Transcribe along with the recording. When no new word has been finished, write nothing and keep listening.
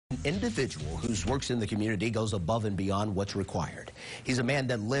individual whose works in the community goes above and beyond what's required. He's a man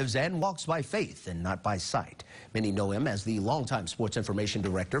that lives and walks by faith and not by sight. Many know him as the longtime sports information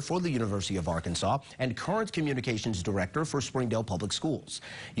director for the University of Arkansas and current communications director for Springdale Public Schools.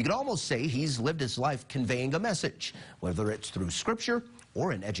 You could almost say he's lived his life conveying a message, whether it's through scripture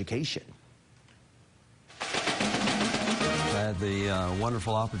or in education. I had the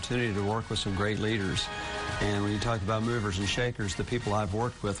wonderful opportunity to work with some great leaders. And when you talk about movers and shakers, the people I've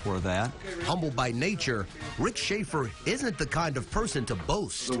worked with were that. Humble by nature, Rick Schaeffer isn't the kind of person to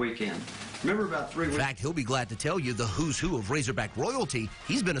boast. The weekend. Remember about 3 weeks? In fact, he'll be glad to tell you the who's who of Razorback royalty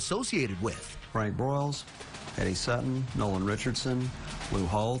he's been associated with. Frank Broyles, Eddie Sutton, Nolan Richardson, Lou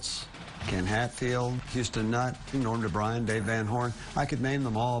Holtz, Ken Hatfield, Houston Nutt, Norm DeBryan, Dave Van Horn. I could name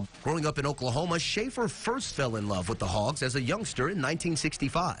them all. Growing up in Oklahoma, Schaeffer first fell in love with the Hogs as a youngster in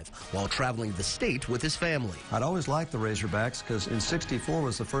 1965 while traveling the state with his family. I'd always liked the Razorbacks because in '64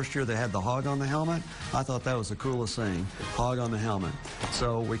 was the first year they had the hog on the helmet. I thought that was the coolest thing, hog on the helmet.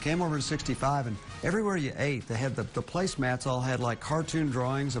 So we came over in '65 and everywhere you ate, they had the placemats all had like cartoon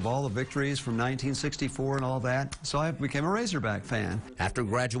drawings of all the victories from 1964 and all that. So I became a Razorback fan. After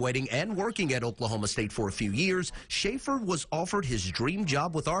graduating and working at Oklahoma State for a few years, Schaeffer was offered his dream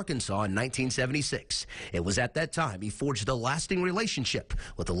job with Arkansas in 1976. It was at that time he forged a lasting relationship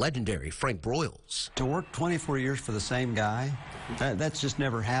with the legendary Frank Broyles. To work 24 years for the same guy, that's just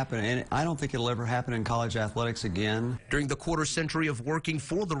never happened, and I don't think it'll ever happen in college athletics again. During the quarter century of working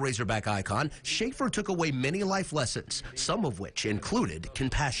for the Razorback icon, Schaeffer took away many life lessons, some of which included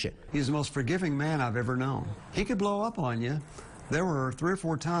compassion. He's the most forgiving man I've ever known. He could blow up on you. There were 3 or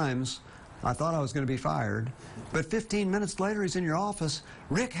 4 times I thought I was going to be fired, but 15 minutes later he's in your office.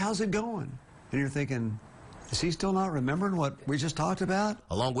 Rick, how's it going? And you're thinking, is he still not remembering what we just talked about?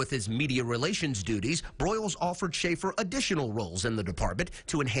 Along with his media relations duties, Broyles offered Schaeffer additional roles in the department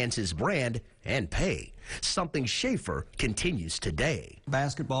to enhance his brand and pay, something Schaeffer continues today.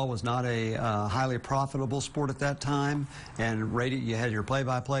 Basketball was not a highly profitable sport at that time, and radio, you had your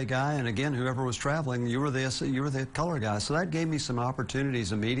play-by-play guy, and again, whoever was traveling, you were the color guy. So that gave me some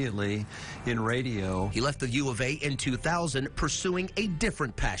opportunities immediately in radio. He left the U of A in 2000, pursuing a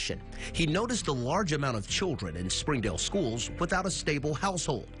different passion. He noticed a large amount of children in Springdale schools without a stable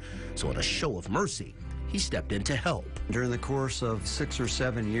household. So in a show of mercy, he stepped in to help. During the course of 6 or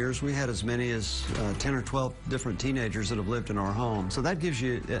 7 years, we had as many as 10 or 12 different teenagers that have lived in our home. So that gives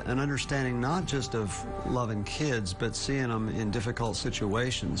you an understanding not just of loving kids, but seeing them in difficult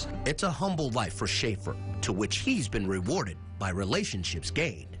situations. It's a humble life for Schaeffer, to which he's been rewarded by relationships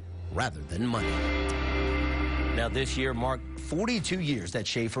gained rather than money. Now, this year marked 42 years that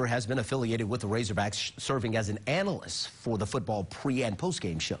Schaeffer has been affiliated with the Razorbacks, serving as an analyst for the football pre- and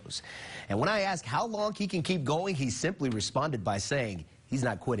post-game shows. And when I asked how long he can keep going, he simply responded by saying he's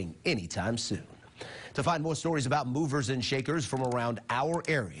not quitting anytime soon. To find more stories about movers and shakers from around our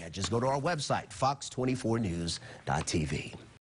area, just go to our website, fox24news.tv.